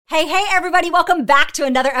Hey, everybody. Welcome back to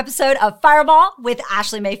another episode of Fireball with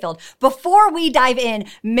Ashley Mayfield. Before we dive in,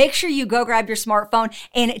 make sure you go grab your smartphone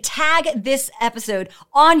and tag this episode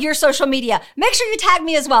on your social media. Make sure you tag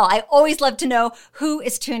me as well. I always love to know who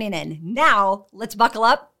is tuning in. Now, let's buckle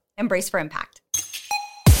up and brace for impact.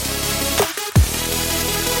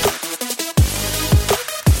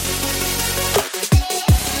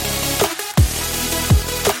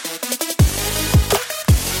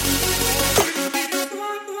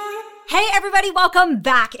 Hey everybody, welcome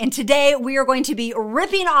back. And today we are going to be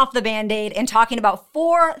ripping off the Band-Aid and talking about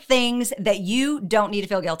 4 things that you don't need to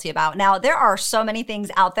feel guilty about. Now, there are so many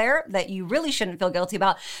things out there that you really shouldn't feel guilty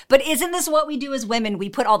about, but isn't this what we do as women? We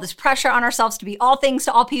put all this pressure on ourselves to be all things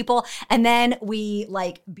to all people, and then we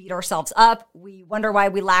beat ourselves up. We wonder why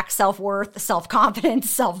we lack self-worth, self-confidence,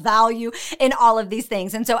 self-value, and all of these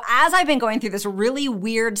things. And so as I've been going through this really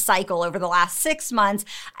weird cycle over the last 6 months,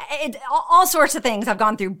 all sorts of things. I've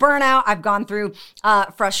gone through burnout. I've gone through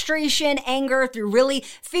frustration, anger, through really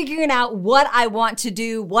figuring out what I want to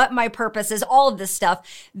do, what my purpose is, all of this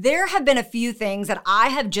stuff. There have been a few things that I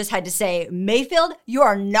have just had to say, Mayfield, you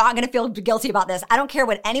are not going to feel guilty about this. I don't care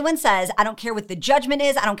what anyone says. I don't care what the judgment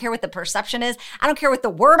is. I don't care what the perception is. I don't care what the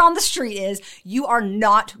word on the street is. You are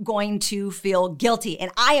not going to feel guilty.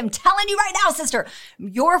 And I am telling you right now, sister,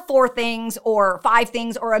 your 4 things or 5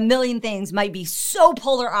 things or a million things might be so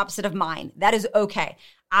polar opposite of mine. That is okay.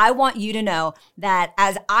 I want you to know that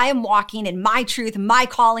as I am walking in my truth, my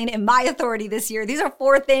calling, and my authority this year, these are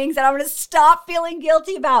 4 things that I'm going to stop feeling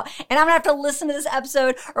guilty about. And I'm going to have to listen to this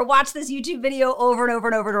episode or watch this YouTube video over and over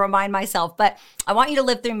and over to remind myself. But I want you to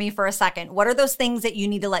live through me for a second. What are those things that you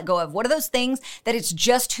need to let go of? What are those things that it's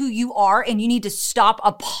just who you are and you need to stop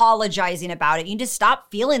apologizing about it? You need to stop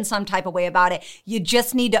feeling some type of way about it. You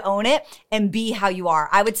just need to own it and be how you are.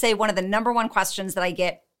 I would say one of the number one questions that I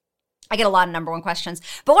get a lot of number one questions,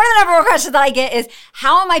 but one of the number one questions that I get is,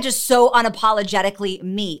 how am I just so unapologetically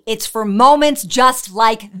me? It's for moments just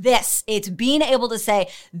like this. It's being able to say,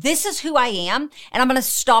 this is who I am, and I'm going to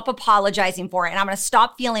stop apologizing for it, and I'm going to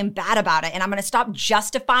stop feeling bad about it, and I'm going to stop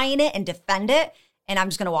justifying it and defend it, and I'm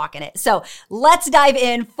just going to walk in it. So let's dive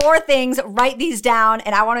in. 4 things, write these down,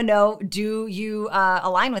 and I want to know, do you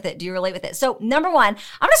align with it? Do you relate with it? So number 1, I'm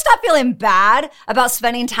going to stop feeling bad about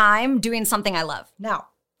spending time doing something I love. Now,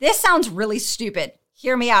 this sounds really stupid.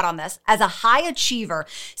 Hear me out on this. As a high achiever,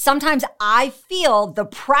 sometimes I feel the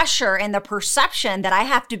pressure and the perception that I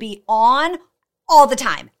have to be on all the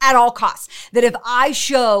time, at all costs. That if I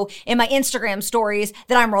show in my Instagram stories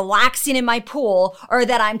that I'm relaxing in my pool, or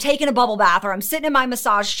that I'm taking a bubble bath, or I'm sitting in my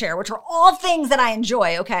massage chair, which are all things that I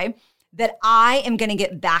enjoy, okay, that I am going to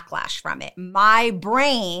get backlash from it. My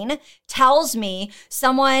brain tells me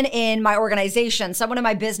someone in my organization, someone in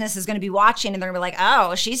my business is going to be watching, and they're going to be like,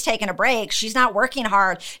 oh, she's taking a break. She's not working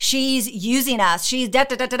hard. She's using us. She's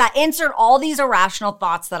da-da-da-da-da. Insert all these irrational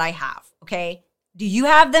thoughts that I have, okay? Do you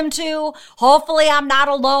have them too? Hopefully I'm not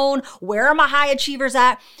alone. Where are my high achievers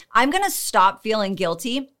at? I'm going to stop feeling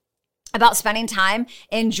guilty about spending time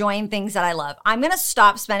enjoying things that I love. I'm going to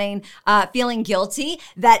stop feeling guilty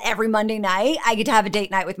that every Monday night I get to have a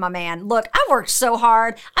date night with my man. Look, I worked so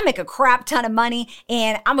hard. I make a crap ton of money,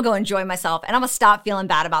 and I'm going to go enjoy myself. And I'm going to stop feeling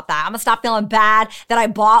bad about that. I'm going to stop feeling bad that I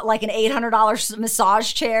bought like an $800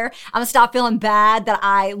 massage chair. I'm going to stop feeling bad that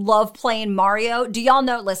I love playing Mario. Do y'all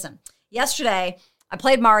know? Listen, yesterday I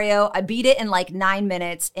played Mario. I beat it in like 9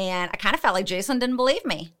 minutes, and I kind of felt like Jason didn't believe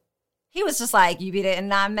me. He was just like, you beat it in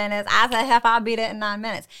 9 minutes. I said, heck, I beat it in 9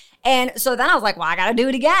 minutes. And so then I was like, well, I got to do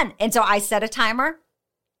it again. And so I set a timer,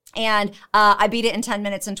 and I beat it in 10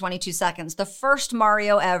 minutes and 22 seconds. The first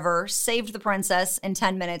Mario ever, saved the princess in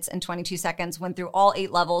 10 minutes and 22 seconds, went through all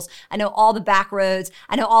 8 levels. I know all the back roads.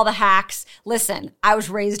 I know all the hacks. Listen, I was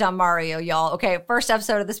raised on Mario, y'all. Okay, first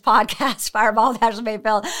episode of this podcast, Fireball with Ashley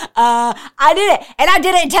Mayfield. I did it. And I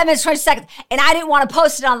did it in 10 minutes, 20 seconds. And I didn't want to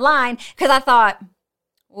post it online because I thought,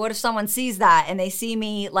 what if someone sees that and they see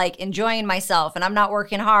me like enjoying myself and I'm not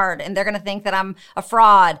working hard, and they're going to think that I'm a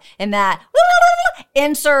fraud and that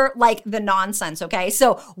insert like the nonsense. Okay.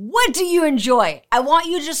 So what do you enjoy? I want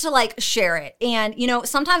you just to like share it. And you know,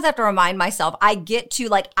 sometimes I have to remind myself, I get to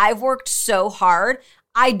like, I've worked so hard.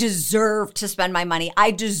 I deserve to spend my money.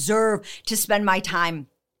 I deserve to spend my time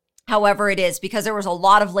however it is, because there was a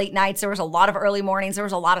lot of late nights, there was a lot of early mornings, there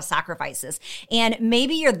was a lot of sacrifices. And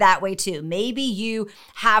maybe you're that way too. Maybe you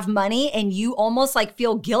have money and you almost like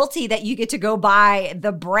feel guilty that you get to go buy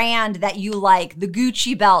the brand that you like, the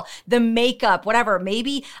Gucci belt, the makeup, whatever.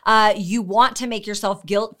 Maybe you want to make yourself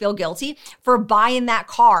feel guilty for buying that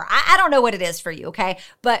car. I don't know what it is for you, okay?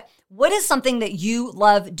 But What is something that you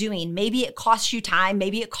love doing? Maybe it costs you time.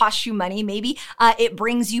 Maybe it costs you money. Maybe it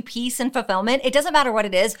brings you peace and fulfillment. It doesn't matter what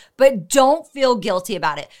it is, but don't feel guilty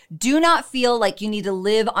about it. Do not feel like you need to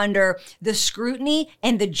live under the scrutiny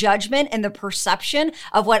and the judgment and the perception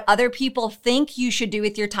of what other people think you should do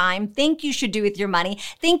with your time, think you should do with your money,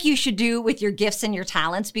 think you should do with your gifts and your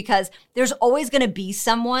talents, because there's always going to be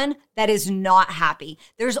someone that is not happy.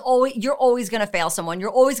 You're always going to fail someone. You're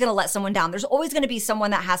always going to let someone down. There's always going to be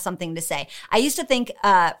someone that has something to say. I used to think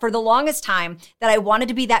for the longest time that I wanted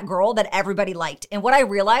to be that girl that everybody liked. And what I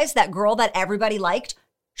realized, that girl that everybody liked,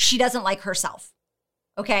 she doesn't like herself.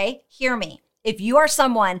 Okay? Hear me. If you are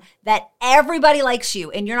someone that everybody likes you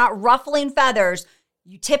and you're not ruffling feathers,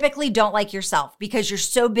 you typically don't like yourself because you're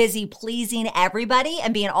so busy pleasing everybody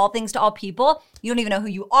and being all things to all people. You don't even know who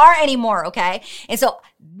you are anymore, okay? And so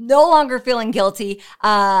no longer feeling guilty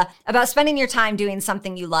about spending your time doing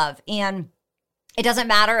something you love. And it doesn't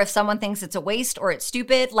matter if someone thinks it's a waste or it's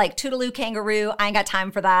stupid, like toodaloo kangaroo. I ain't got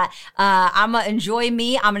time for that. I'm going to enjoy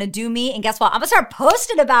me. I'm going to do me. And guess what? I'm going to start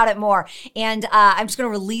posting about it more. And I'm just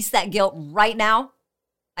going to release that guilt right now.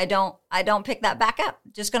 I don't pick that back up.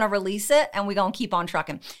 Just going to release it and we're going to keep on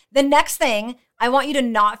trucking. The next thing I want you to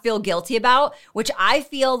not feel guilty about, which I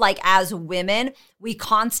feel like as women, we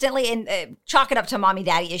constantly, and chalk it up to mommy,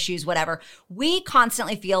 daddy issues, whatever. We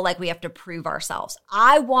constantly feel like we have to prove ourselves.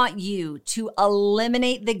 I want you to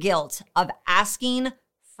eliminate the guilt of asking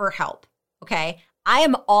for help. Okay. I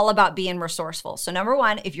am all about being resourceful. So number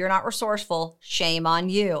one, if you're not resourceful, shame on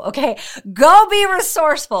you. Okay. Go be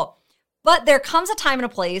resourceful. But there comes a time and a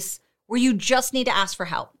place where you just need to ask for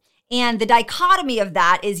help. And the dichotomy of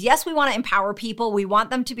that is, yes, we want to empower people. We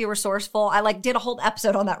want them to be resourceful. I did a whole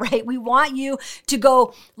episode on that, right? We want you to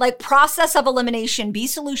go process of elimination, be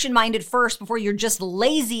solution minded first before you're just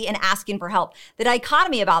lazy and asking for help. The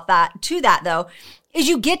dichotomy about that, to that though, is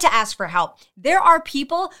you get to ask for help. There are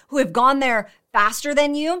people who have gone there faster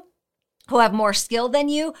than you, who have more skill than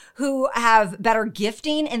you, who have better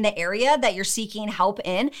gifting in the area that you're seeking help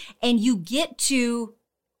in, and you get to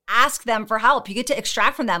ask them for help. You get to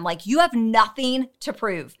extract from them. You have nothing to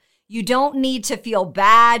prove. You don't need to feel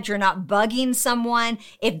bad. You're not bugging someone.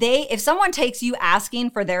 If someone takes you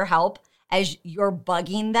asking for their help as you're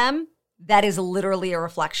bugging them, that is literally a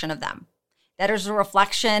reflection of them. That is a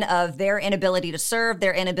reflection of their inability to serve,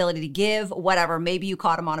 their inability to give, whatever. Maybe you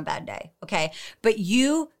caught them on a bad day, okay? But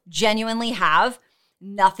you genuinely have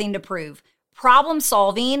nothing to prove. Problem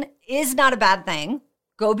solving is not a bad thing.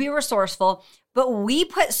 Go be resourceful. But we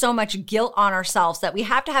put so much guilt on ourselves that we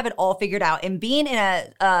have to have it all figured out. And being in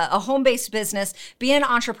a home-based business, being an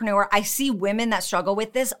entrepreneur, I see women that struggle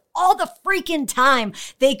with this all the freaking time.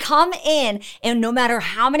 They come in and no matter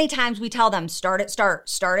how many times we tell them, start it, start,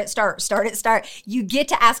 you get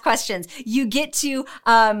to ask questions. You get to,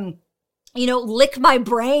 lick my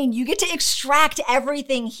brain. You get to extract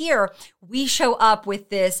everything here. We show up with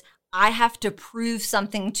this, I have to prove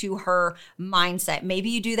something to her mindset. Maybe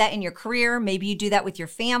you do that in your career. Maybe you do that with your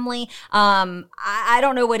family. I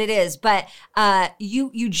don't know what it is, but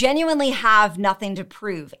you genuinely have nothing to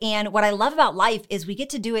prove. And what I love about life is we get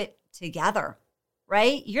to do it together,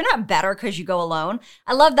 right? You're not better because you go alone.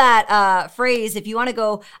 I love that phrase. If you want to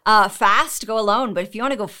go fast, go alone. But if you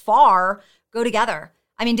want to go far, go together.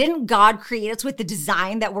 I mean, didn't God create us with the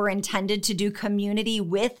design that we're intended to do community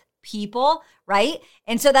with people, right?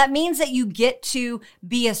 And so that means that you get to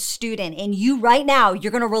be a student, and you right now,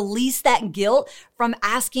 you're going to release that guilt from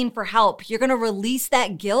asking for help. You're going to release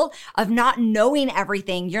that guilt of not knowing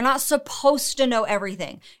everything. You're not supposed to know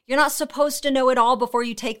everything. You're not supposed to know it all before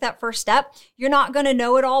you take that first step. You're not going to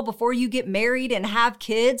know it all before you get married and have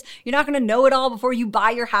kids. You're not going to know it all before you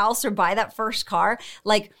buy your house or buy that first car.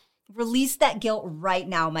 Release that guilt right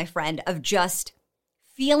now, my friend, of just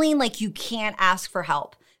feeling like you can't ask for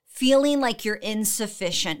help. Feeling like you're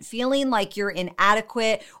insufficient, feeling like you're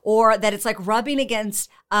inadequate, or that it's rubbing against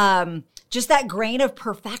just that grain of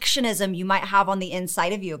perfectionism you might have on the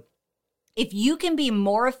inside of you. If you can be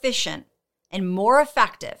more efficient and more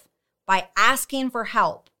effective by asking for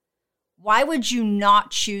help, why would you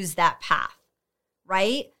not choose that path,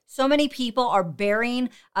 right? So many people are bearing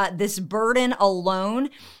this burden alone,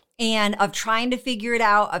 and of trying to figure it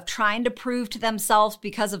out, of trying to prove to themselves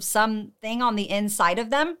because of something on the inside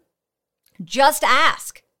of them. Just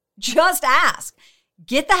ask. Just ask.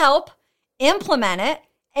 Get the help, implement it,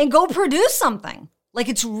 and go produce something. Like,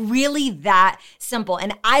 it's really that simple.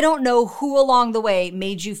 And I don't know who along the way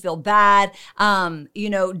made you feel bad,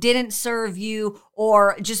 didn't serve you,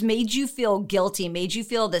 or just made you feel guilty, made you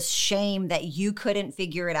feel this shame that you couldn't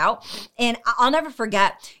figure it out. And I'll never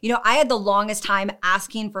forget, I had the longest time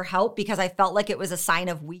asking for help because I felt like it was a sign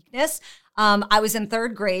of weakness. I was in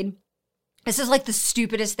third grade. This is like the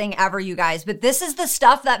stupidest thing ever, you guys, but this is the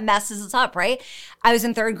stuff that messes us up, right? I was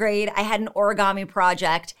in third grade. I had an origami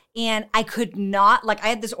project and I could not, I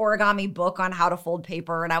had this origami book on how to fold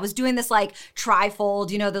paper, and I was doing this like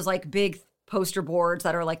trifold, those like big poster boards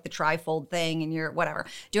that are like the trifold thing, and you're whatever,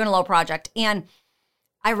 doing a little project. And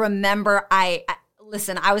I remember I was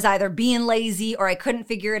either being lazy or I couldn't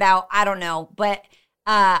figure it out. I don't know, but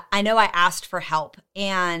I know I asked for help,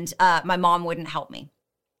 and my mom wouldn't help me.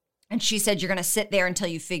 And she said, you're going to sit there until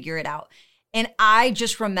you figure it out. And I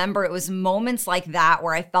just remember it was moments like that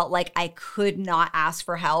where I felt like I could not ask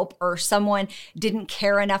for help, or someone didn't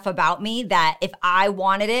care enough about me that if I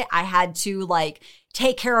wanted it, I had to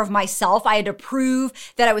take care of myself. I had to prove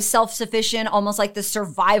that I was self-sufficient, almost like the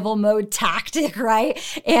survival mode tactic, right?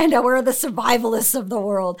 And we're the survivalists of the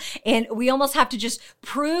world. And we almost have to just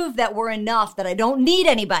prove that we're enough, that I don't need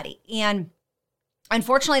anybody. And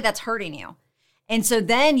unfortunately, that's hurting you. And so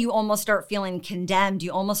then you almost start feeling condemned.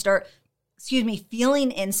 You almost start,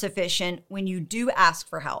 feeling insufficient when you do ask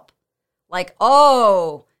for help. Like,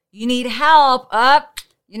 oh, you need help.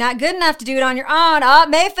 You're not good enough to do it on your own.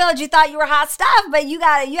 Mayfield, you thought you were hot stuff, but you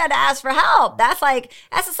had to ask for help. That's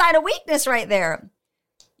a sign of weakness right there.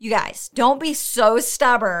 You guys, don't be so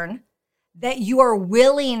stubborn that you are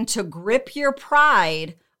willing to grip your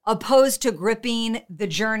pride opposed to gripping the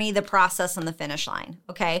journey, the process, and the finish line,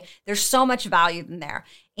 okay? There's so much value in there.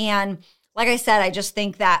 And like I said, I just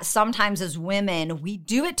think that sometimes as women, we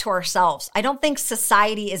do it to ourselves. I don't think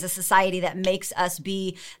society is a society that makes us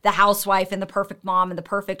be the housewife and the perfect mom and the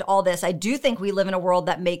perfect all this. I do think we live in a world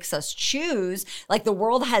that makes us choose. Like, the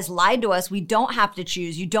world has lied to us. We don't have to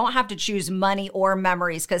choose. You don't have to choose money or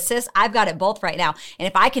memories, because sis, I've got it both right now. And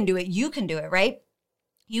if I can do it, you can do it, right?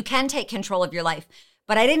 You can take control of your life.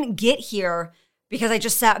 But I didn't get here because I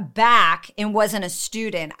just sat back and wasn't a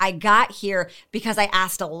student. I got here because I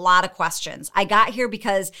asked a lot of questions. I got here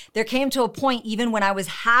because there came to a point, even when I was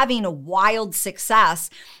having a wild success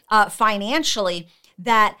financially,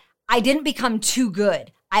 that I didn't become too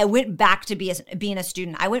good. I went back to being a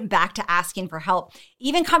student. I went back to asking for help.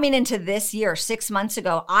 Even coming into this year, 6 months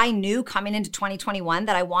ago, I knew coming into 2021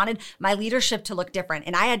 that I wanted my leadership to look different.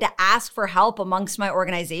 And I had to ask for help amongst my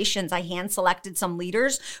organizations. I hand selected some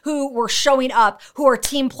leaders who were showing up, who are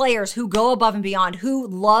team players, who go above and beyond, who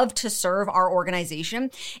love to serve our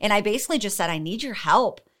organization. And I basically just said, I need your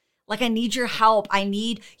help. I need your help. I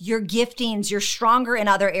need your giftings. You're stronger in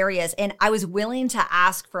other areas. And I was willing to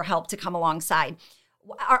ask for help to come alongside.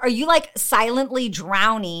 Are you silently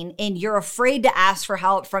drowning and you're afraid to ask for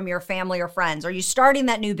help from your family or friends? Are you starting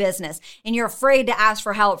that new business and you're afraid to ask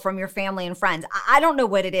for help from your family and friends? I don't know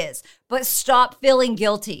what it is, but stop feeling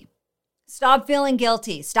guilty. Stop feeling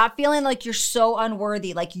guilty. Stop feeling like you're so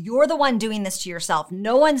unworthy, like you're the one doing this to yourself.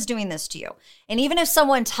 No one's doing this to you. And even if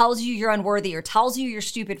someone tells you you're unworthy, or tells you you're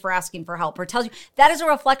stupid for asking for help, or tells you, that is a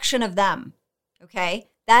reflection of them, okay?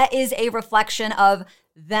 That is a reflection of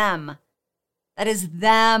them. That is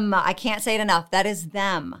them. I can't say it enough. That is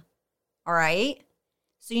them. All right?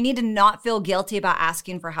 So you need to not feel guilty about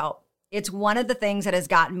asking for help. It's one of the things that has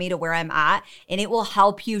gotten me to where I'm at, and it will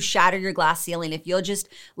help you shatter your glass ceiling if you'll just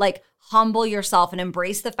humble yourself and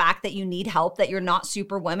embrace the fact that you need help, that you're not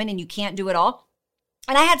superwoman and you can't do it all.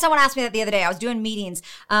 And I had someone ask me that the other day. I was doing meetings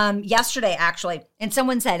yesterday, actually, and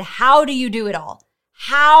someone said, how do you do it all?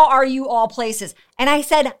 How are you all places? And I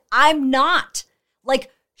said, I'm not.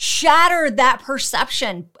 Shatter that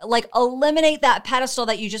perception, eliminate that pedestal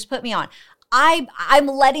that you just put me on. I'm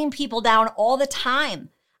letting people down all the time.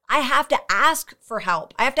 I have to ask for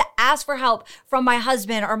help. I have to ask for help from my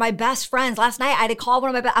husband or my best friends. Last night, I had to call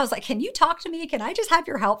one of I was like, can you talk to me? Can I just have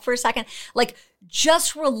your help for a second?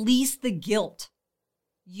 Just release the guilt.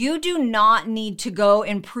 You do not need to go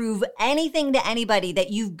and prove anything to anybody that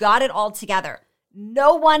you've got it all together.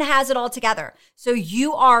 No one has it all together. So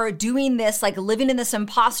you are doing this, living in this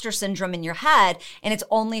imposter syndrome in your head, and it's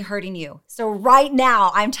only hurting you. So right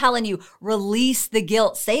now, I'm telling you, release the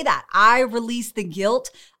guilt. Say that. I release the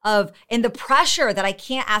guilt and the pressure that I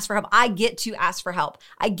can't ask for help. I get to ask for help.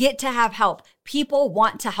 I get to have help. People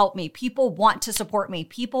want to help me. People want to support me.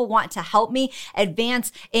 People want to help me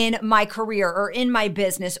advance in my career or in my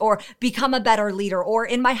business or become a better leader or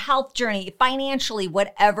in my health journey, financially,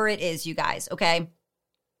 whatever it is, you guys, okay?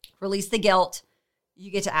 Release the guilt. You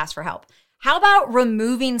get to ask for help. How about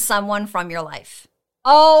removing someone from your life?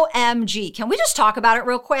 OMG. Can we just talk about it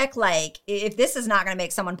real quick? Like, if this is not going to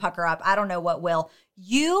make someone pucker up, I don't know what will.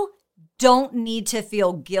 You don't need to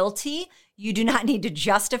feel guilty. You do not need to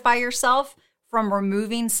justify yourself from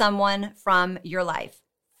removing someone from your life.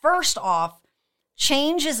 First off,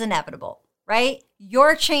 change is inevitable, right?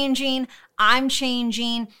 You're changing. I'm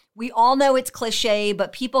changing. We all know it's cliche,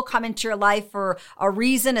 but people come into your life for a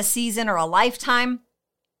reason, a season, or a lifetime.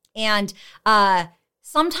 And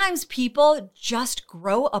sometimes people just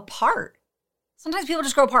grow apart. Sometimes people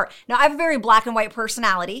just grow apart. Now, I have a very black and white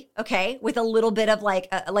personality, okay, with a little bit of like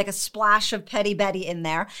a splash of Petty Betty in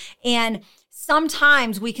there. And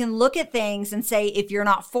sometimes we can look at things and say, if you're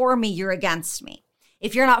not for me, you're against me.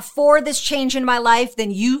 If you're not for this change in my life, then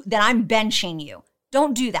I'm benching you.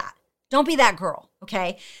 Don't do that. Don't be that girl,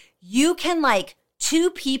 okay? You can two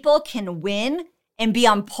people can win and be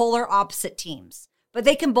on polar opposite teams, but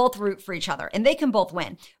they can both root for each other and they can both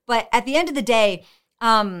win. But at the end of the day,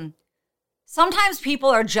 sometimes people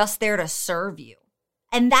are just there to serve you,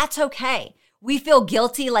 and that's okay. We feel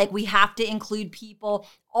guilty like we have to include people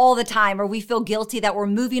all the time, or we feel guilty that we're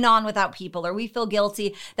moving on without people, or we feel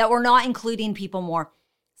guilty that we're not including people more.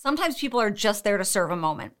 Sometimes people are just there to serve a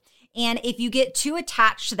moment. And if you get too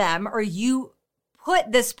attached to them, or you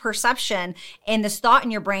put this perception and this thought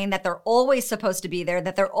in your brain that they're always supposed to be there,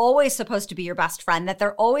 that they're always supposed to be your best friend, that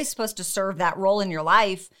they're always supposed to serve that role in your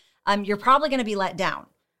life, you're probably going to be let down,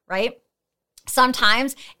 right?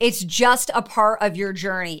 Sometimes it's just a part of your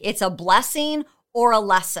journey. It's a blessing or a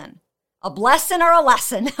lesson. A blessing or a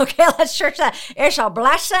lesson. Okay, let's church that. It's a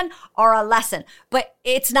blessing or a lesson. But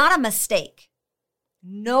it's not a mistake.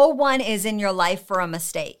 No one is in your life for a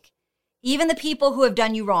mistake. Even the people who have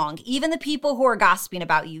done you wrong, even the people who are gossiping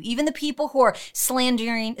about you, even the people who are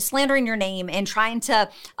slandering your name and trying to,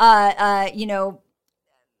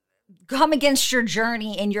 come against your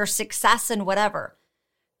journey and your success and whatever.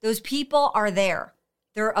 Those people are there.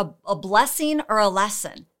 They're a blessing or a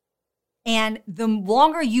lesson. And the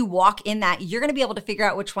longer you walk in that, you're going to be able to figure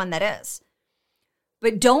out which one that is.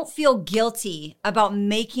 But don't feel guilty about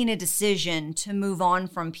making a decision to move on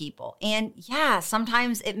from people. And yeah,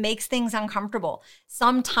 sometimes it makes things uncomfortable.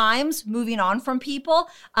 Sometimes moving on from people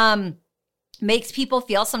makes people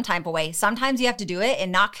feel some type of way. Sometimes you have to do it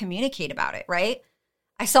and not communicate about it, right?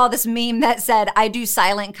 I saw this meme that said, I do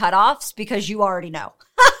silent cutoffs because you already know.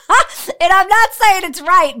 And I'm not saying it's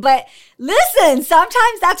right, but listen,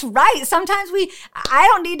 sometimes that's right. Sometimes I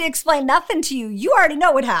don't need to explain nothing to you. You already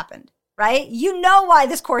know what happened, right? You know why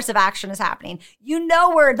this course of action is happening. You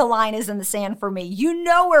know where the line is in the sand for me. You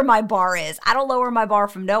know where my bar is. I don't lower my bar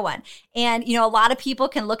from no one. And, a lot of people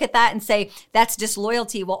can look at that and say, that's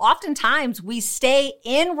disloyalty. Well, oftentimes we stay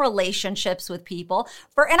in relationships with people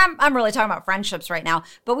and I'm really talking about friendships right now,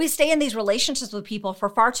 but we stay in these relationships with people for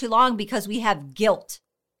far too long because we have guilt.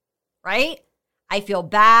 Right? I feel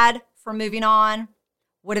bad for moving on.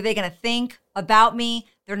 What are they going to think about me?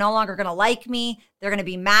 They're no longer going to like me. They're going to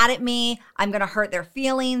be mad at me. I'm going to hurt their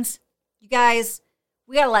feelings. You guys,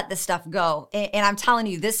 we got to let this stuff go. And I'm telling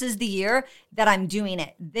you, this is the year that I'm doing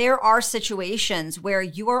it. There are situations where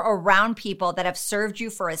you are around people that have served you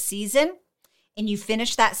for a season and you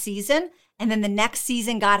finish that season. And then the next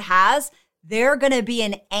season God has, they're going to be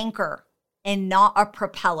an anchor and not a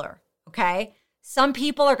propeller. Okay? Some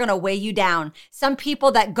people are going to weigh you down. Some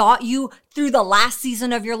people that got you through the last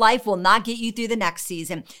season of your life will not get you through the next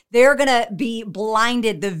season. They're going to be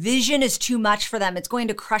blinded. The vision is too much for them. It's going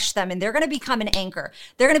to crush them, and they're going to become an anchor.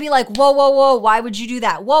 They're going to be like, whoa, whoa, whoa, why would you do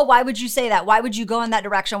that? Whoa, why would you say that? Why would you go in that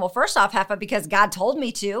direction? Well, first off, Heffa, because God told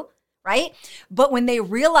me to, right? But when they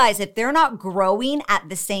realize if they're not growing at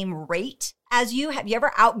the same rate as you, have you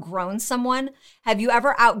ever outgrown someone? Have you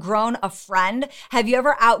ever outgrown a friend? Have you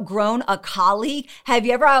ever outgrown a colleague? Have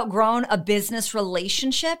you ever outgrown a business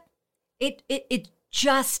relationship? It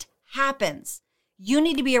just happens. You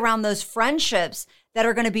need to be around those friendships that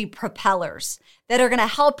are going to be propellers, that are going to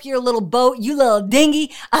help your little boat, you little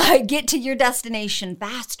dinghy, get to your destination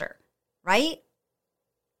faster, right?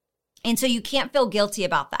 And so you can't feel guilty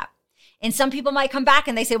about that. And some people might come back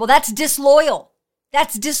and they say, well, that's disloyal.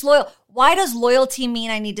 That's disloyal. Why does loyalty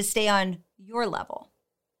mean I need to stay on your level?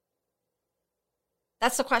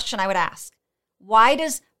 That's the question I would ask. Why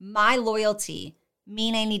does my loyalty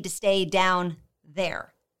mean I need to stay down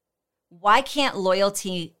there? Why can't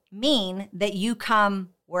loyalty mean that you come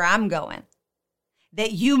where I'm going?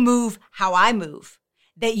 That you move how I move?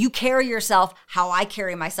 That you carry yourself how I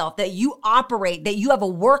carry myself? That you operate, that you have a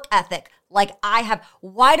work ethic like I have?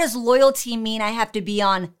 Why does loyalty mean I have to be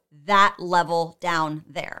on that level down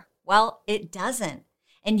there? Well, it doesn't.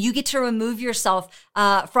 And you get to remove yourself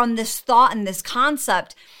from this thought and this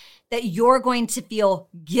concept that you're going to feel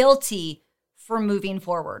guilty for moving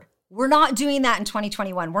forward. We're not doing that in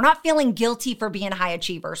 2021. We're not feeling guilty for being high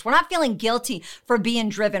achievers. We're not feeling guilty for being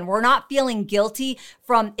driven. We're not feeling guilty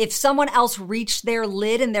from if someone else reached their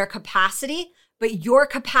lid and their capacity, but your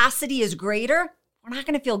capacity is greater. We're not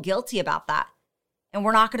going to feel guilty about that. And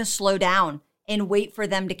we're not going to slow down and wait for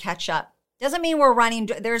them to catch up. Doesn't mean we're running,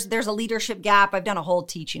 there's a leadership gap. I've done a whole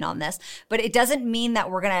teaching on this, but it doesn't mean that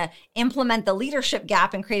we're going to implement the leadership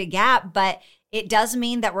gap and create a gap, but it does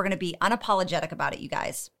mean that we're going to be unapologetic about it, you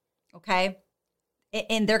guys. Okay.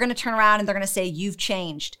 And they're going to turn around and they're going to say, you've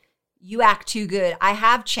changed. You act too good. I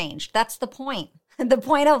have changed. That's the point. The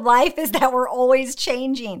point of life is that we're always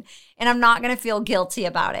changing, and I'm not going to feel guilty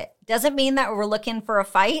about it. Doesn't mean that we're looking for a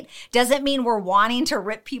fight. Doesn't mean we're wanting to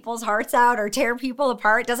rip people's hearts out or tear people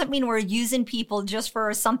apart. Doesn't mean we're using people just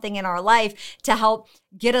for something in our life to help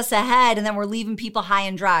get us ahead, and then we're leaving people high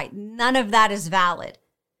and dry. None of that is valid.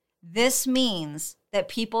 This means that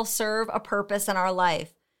people serve a purpose in our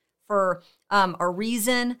life for a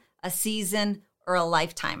reason, a season, or a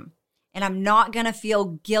lifetime. And I'm not going to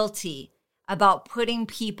feel guilty about putting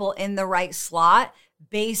people in the right slot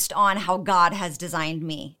based on how God has designed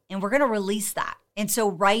me. And we're going to release that. And so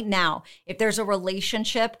right now, if there's a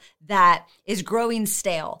relationship that is growing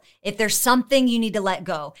stale, if there's something you need to let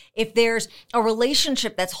go, if there's a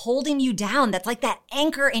relationship that's holding you down, that's like that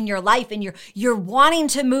anchor in your life and you're wanting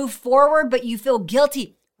to move forward, but you feel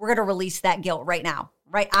guilty, we're going to release that guilt right now.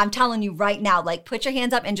 Right? I'm telling you right now, like put your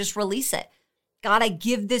hands up and just release it. God, I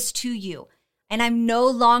give this to you. And I'm no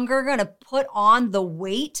longer going to put on the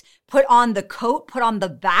weight, put on the coat, put on the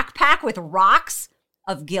backpack with rocks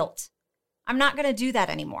of guilt. I'm not going to do that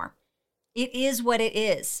anymore. It is what it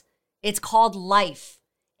is. It's called life.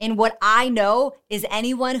 And what I know is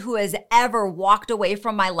anyone who has ever walked away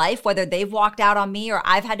from my life, whether they've walked out on me or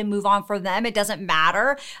I've had to move on for them, it doesn't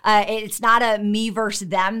matter. It's not a me versus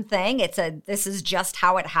them thing. This is just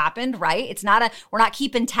how it happened, right? We're not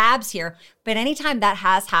keeping tabs here. But anytime that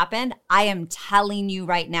has happened, I am telling you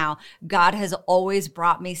right now, God has always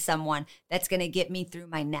brought me someone that's going to get me through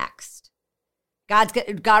my next.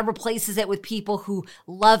 God replaces it with people who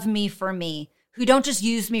love me for me, who don't just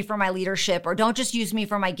use me for my leadership or don't just use me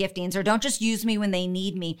for my giftings or don't just use me when they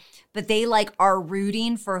need me, but they are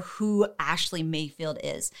rooting for who Ashley Mayfield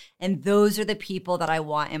is. And those are the people that I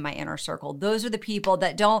want in my inner circle. Those are the people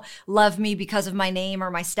that don't love me because of my name or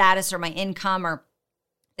my status or my income, or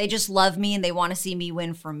they just love me and they want to see me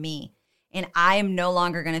win for me. And I am no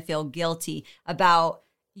longer going to feel guilty about,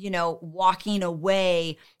 walking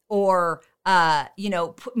away or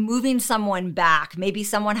moving someone back. Maybe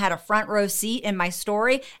someone had a front row seat in my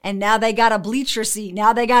story and now they got a bleacher seat.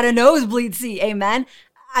 Now they got a nosebleed seat. Amen.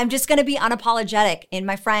 I'm just going to be unapologetic. And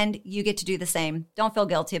my friend, you get to do the same. Don't feel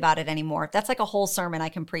guilty about it anymore. That's like a whole sermon I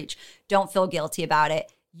can preach. Don't feel guilty about it.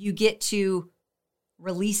 You get to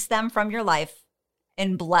release them from your life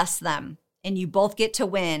and bless them. And you both get to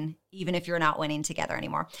win, even if you're not winning together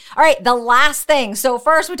anymore. All right, the last thing. So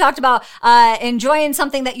first we talked about enjoying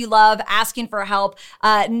something that you love, asking for help,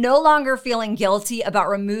 no longer feeling guilty about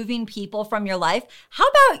removing people from your life. How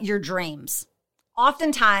about your dreams?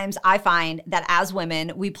 Oftentimes I find that as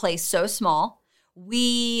women, we play so small.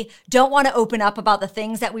 We don't want to open up about the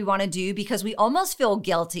things that we want to do because we almost feel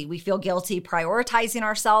guilty. We feel guilty prioritizing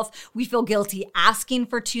ourselves. We feel guilty asking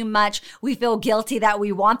for too much. We feel guilty that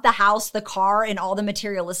we want the house, the car, and all the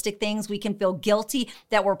materialistic things. We can feel guilty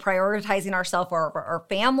that we're prioritizing ourselves or our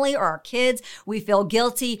family or our kids. We feel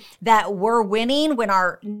guilty that we're winning when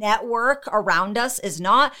our network around us is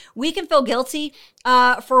not. We can feel guilty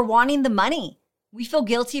for wanting the money. We feel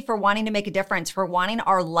guilty for wanting to make a difference, for wanting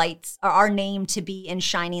our lights, our name to be in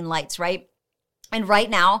shining lights, right? And right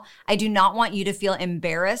now, I do not want you to feel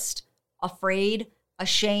embarrassed, afraid,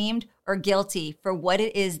 ashamed, or guilty for what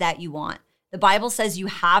it is that you want. The Bible says you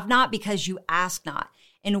have not because you ask not.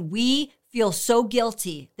 And we feel so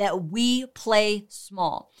guilty that we play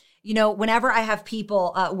small. Whenever I have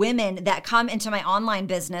people, women that come into my online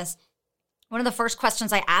business, one of the first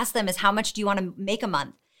questions I ask them is, how much do you want to make a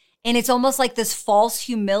month? And it's almost like this false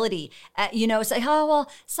humility, it's like, oh,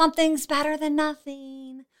 well, something's better than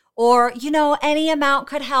nothing. Or, any amount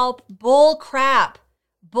could help. Bull crap.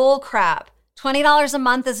 $20 a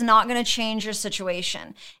month is not going to change your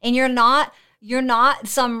situation. And you're not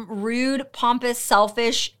some rude, pompous,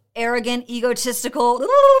 selfish, arrogant, egotistical,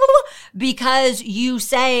 because you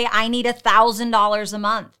say, I need $1,000 a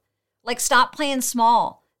month. Stop playing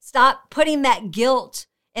small. Stop putting that guilt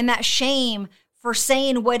and that shame for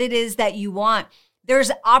saying what it is that you want. There's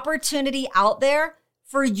opportunity out there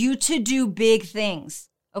for you to do big things,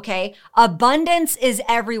 okay? Abundance is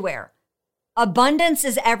everywhere. Abundance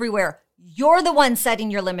is everywhere. You're the one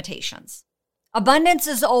setting your limitations. Abundance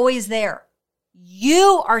is always there.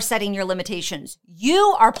 You are setting your limitations.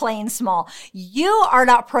 You are playing small. You are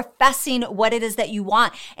not professing what it is that you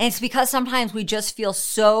want. And it's because sometimes we just feel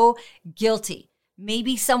so guilty.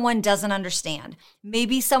 Maybe someone doesn't understand.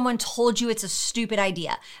 Maybe someone told you it's a stupid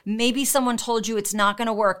idea. Maybe someone told you it's not going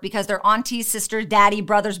to work because their auntie, sister, daddy,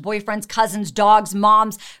 brothers, boyfriends, cousins, dogs,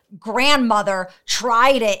 moms, grandmother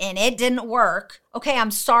tried it and it didn't work. Okay,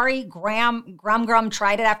 I'm sorry. Grum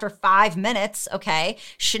tried it after 5 minutes. Okay,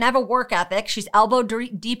 she didn't have a work ethic. She's elbow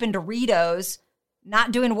deep in Doritos,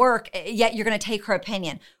 not doing work, yet you're going to take her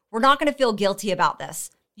opinion. We're not going to feel guilty about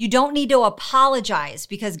this. You don't need to apologize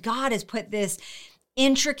because God has put this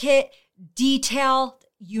intricate, detailed,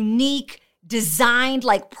 unique, designed,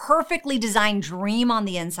 like perfectly designed dream on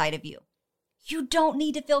the inside of you. You don't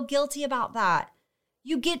need to feel guilty about that.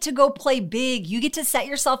 You get to go play big. You get to set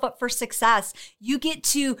yourself up for success. You get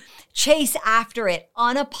to chase after it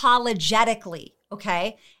unapologetically,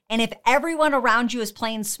 okay? And if everyone around you is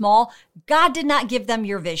playing small, God did not give them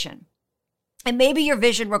your vision. And maybe your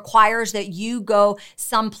vision requires that you go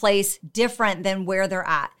someplace different than where they're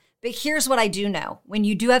at. But here's what I do know. When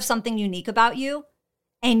you do have something unique about you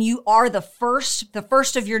and you are the first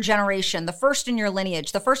of your generation, the first in your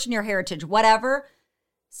lineage, the first in your heritage, whatever,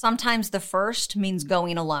 sometimes the first means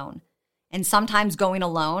going alone. And sometimes going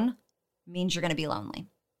alone means you're going to be lonely.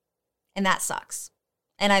 And that sucks.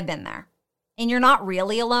 And I've been there. And you're not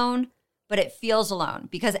really alone, but it feels alone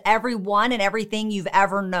because everyone and everything you've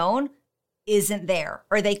ever known isn't there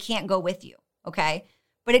or they can't go with you, okay?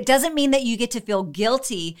 But it doesn't mean that you get to feel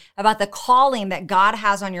guilty about the calling that God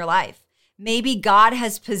has on your life. Maybe God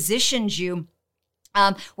has positioned you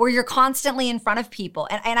where you're constantly in front of people.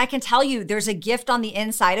 And I can tell you, there's a gift on the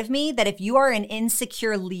inside of me that if you are an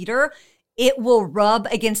insecure leader, it will rub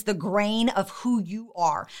against the grain of who you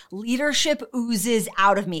are. Leadership oozes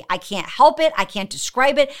out of me. I can't help it. I can't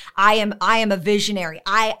describe it. I am a visionary.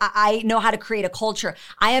 I know how to create a culture.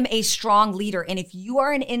 I am a strong leader. And if you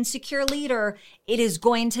are an insecure leader, it is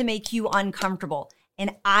going to make you uncomfortable.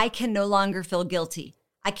 And I can no longer feel guilty.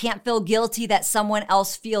 I can't feel guilty that someone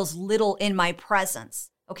else feels little in my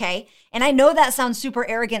presence. Okay. And I know that sounds super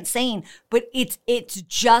arrogant saying, but it's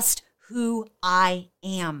just who I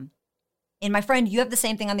am. And my friend, you have the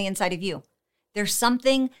same thing on the inside of you. There's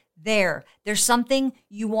something there. There's something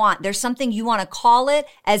you want. There's something you want to call it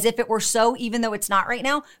as if it were so, even though it's not right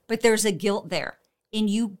now, but there's a guilt there. And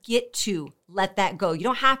you get to let that go. You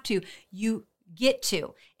don't have to, you get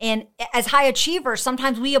to. And as high achievers,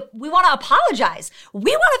 sometimes we want to apologize. We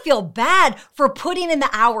want to feel bad for putting in the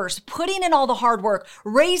hours, putting in all the hard work,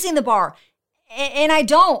 raising the bar. And I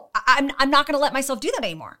don't. I'm not going to let myself do that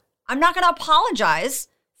anymore. I'm not going to apologize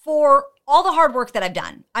for all the hard work that I've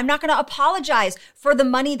done. I'm not going to apologize for the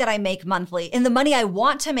money that I make monthly and the money I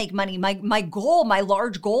want to make money, my goal, my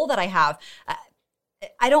large goal that I have.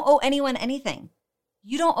 I don't owe anyone anything.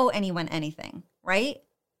 You don't owe anyone anything, right?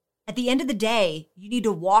 At the end of the day, you need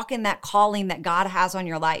to walk in that calling that God has on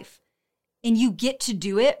your life. And you get to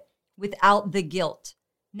do it without the guilt.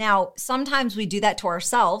 Now, sometimes we do that to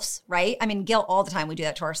ourselves, right? I mean, guilt all the time, we do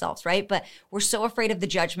that to ourselves, right? But we're so afraid of the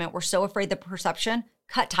judgment. We're so afraid of the perception.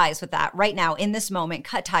 Cut ties with that right now in this moment.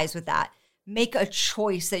 Cut ties with that. Make a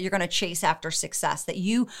choice that you're going to chase after success, that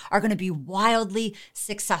you are going to be wildly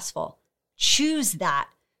successful. Choose that.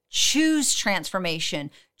 Choose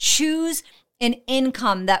transformation. Choose an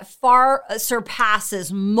income that far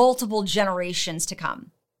surpasses multiple generations to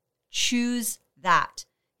come. Choose that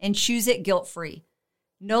and choose it guilt-free.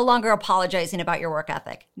 No longer apologizing about your work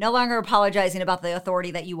ethic. No longer apologizing about the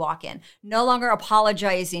authority that you walk in. No longer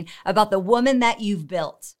apologizing about the woman that you've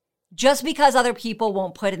built. Just because other people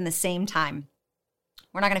won't put in the same time.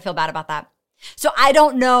 We're not going to feel bad about that. So I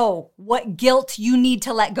don't know what guilt you need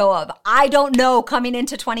to let go of. I don't know coming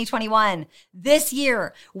into 2021. This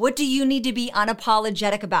year, what do you need to be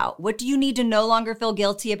unapologetic about? What do you need to no longer feel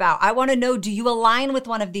guilty about? I want to know, do you align with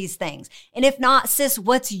one of these things? And if not, sis,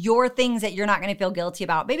 what's your things that you're not going to feel guilty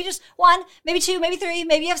about? Maybe just one, maybe two, maybe three,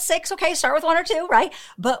 maybe you have six. Okay, start with one or two, right?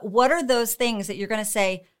 But what are those things that you're going to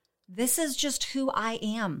say, this is just who I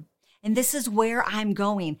am, and this is where I'm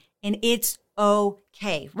going, and it's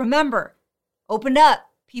okay. Remember, opened up.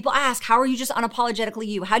 People ask, how are you just unapologetically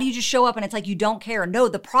you? How do you just show up and it's like you don't care? No,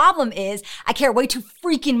 the problem is I care way too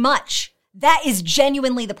freaking much. That is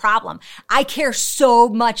genuinely the problem. I care so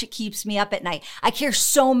much it keeps me up at night. I care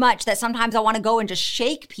so much that sometimes I want to go and just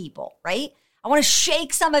shake people, right? I want to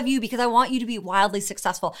shake some of you because I want you to be wildly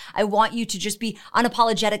successful. I want you to just be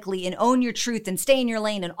unapologetically and own your truth and stay in your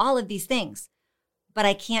lane and all of these things. But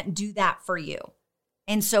I can't do that for you.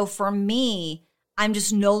 And so for me, I'm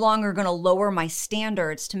just no longer going to lower my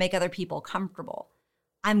standards to make other people comfortable.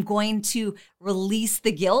 I'm going to release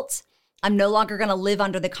the guilt. I'm no longer going to live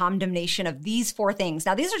under the condemnation of these 4 things.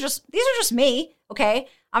 Now, these are just me, okay?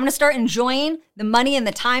 I'm going to start enjoying the money and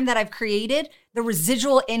the time that I've created, the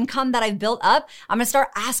residual income that I've built up. I'm going to start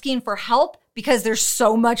asking for help because there's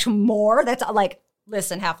so much more that's like,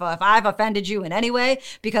 listen, Heffa, if I've offended you in any way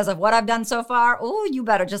because of what I've done so far, oh, you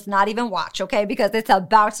better just not even watch, okay? Because it's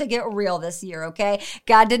about to get real this year, okay?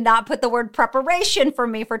 God did not put the word preparation for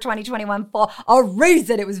me for 2021 for a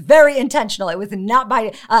reason. It was very intentional. It was not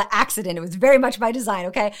by accident. It was very much by design,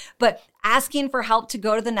 okay? But asking for help to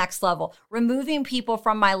go to the next level, removing people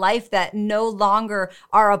from my life that no longer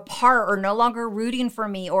are a part or no longer rooting for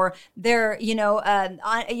me, or they're,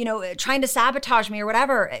 trying to sabotage me or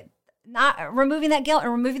whatever. Not removing that guilt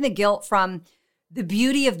and removing the guilt from the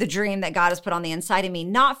beauty of the dream that God has put on the inside of me,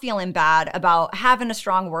 not feeling bad about having a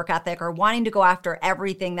strong work ethic or wanting to go after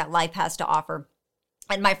everything that life has to offer.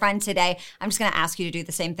 And my friend, today, I'm just going to ask you to do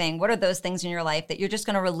the same thing. What are those things in your life that you're just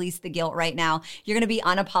going to release the guilt right now? You're going to be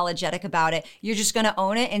unapologetic about it. You're just going to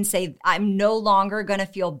own it and say, I'm no longer going to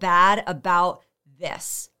feel bad about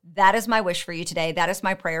this. That is my wish for you today. That is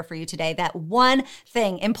my prayer for you today. That one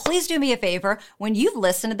thing. And please do me a favor. When you've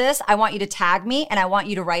listened to this, I want you to tag me and I want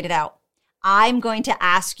you to write it out. I'm going to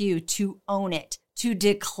ask you to own it, to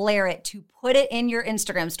declare it, to put it in your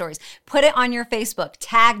Instagram stories, put it on your Facebook,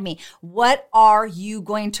 tag me. What are you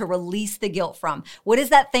going to release the guilt from? What is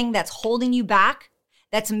that thing that's holding you back?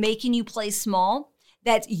 That's making you play small?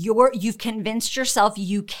 That you've convinced yourself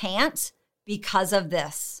you can't because of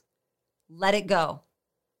this. Let it go.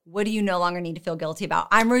 What do you no longer need to feel guilty about?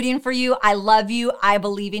 I'm rooting for you. I love you. I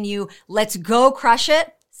believe in you. Let's go crush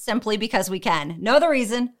it simply because we can. No other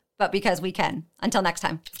reason, but because we can. Until next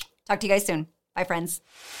time. Talk to you guys soon. Bye, friends.